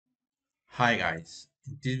Hi guys,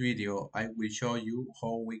 in this video I will show you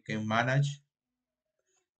how we can manage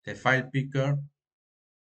the file picker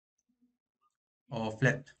of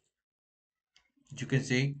Flet. You can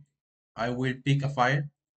see I will pick a file,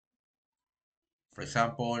 for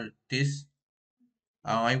example this,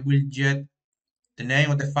 and I will get the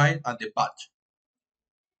name of the file and the path.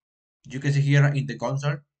 You can see here in the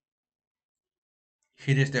console,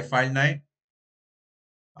 here is the file name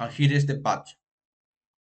and here is the path.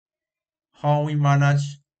 How we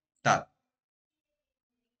manage that?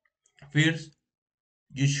 First,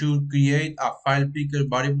 you should create a file picker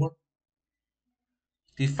variable.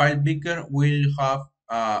 This file picker will have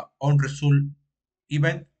a onResult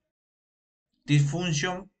event. This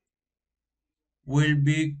function will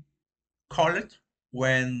be called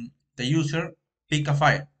when the user pick a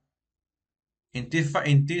file. In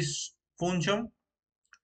this function,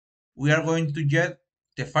 we are going to get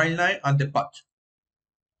the file name and the path.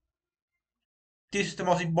 This is the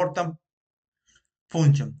most important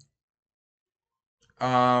function.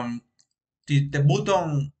 Um, the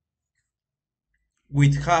button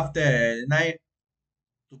which have the name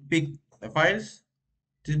to pick the files.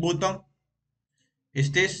 This button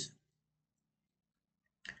is this.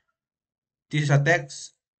 This is a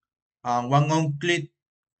text and one on-click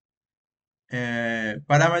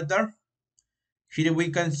parameter. Here we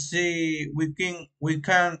can see we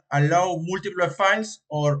can allow multiple files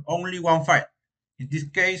or only one file. In this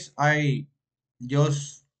case, I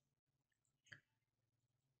just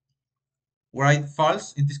write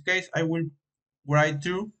false. In this case, I will write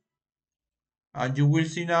true, and you will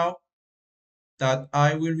see now that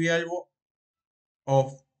I will be able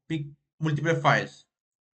of pick multiple files.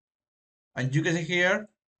 And you can see here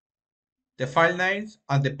the file names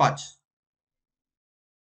and the patch.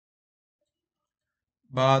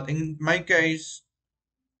 But in my case,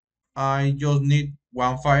 I just need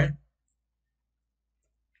one file.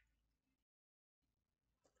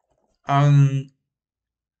 And,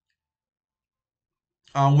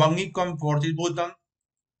 and one icon for this button.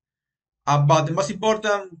 But the most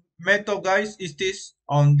important method, guys, is this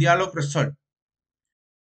on dialog result.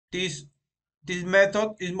 This this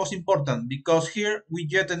method is most important because here we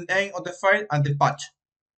get the name of the file and the patch.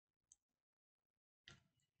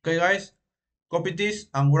 Okay, guys, copy this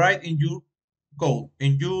and write in your code,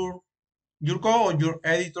 in your code or your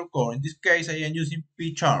editor code. In this case, I am using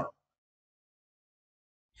pchar.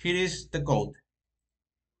 Here is the code.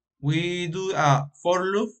 We do a for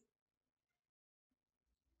loop,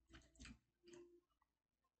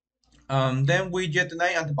 and then we get the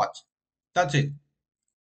name and the patch. That's it.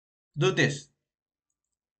 Do this.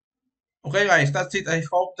 Okay, guys, that's it. I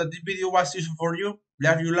hope that this video was useful for you.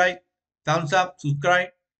 Leave your like, thumbs up, subscribe,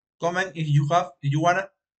 comment if you wanna.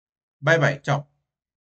 Bye bye. Ciao.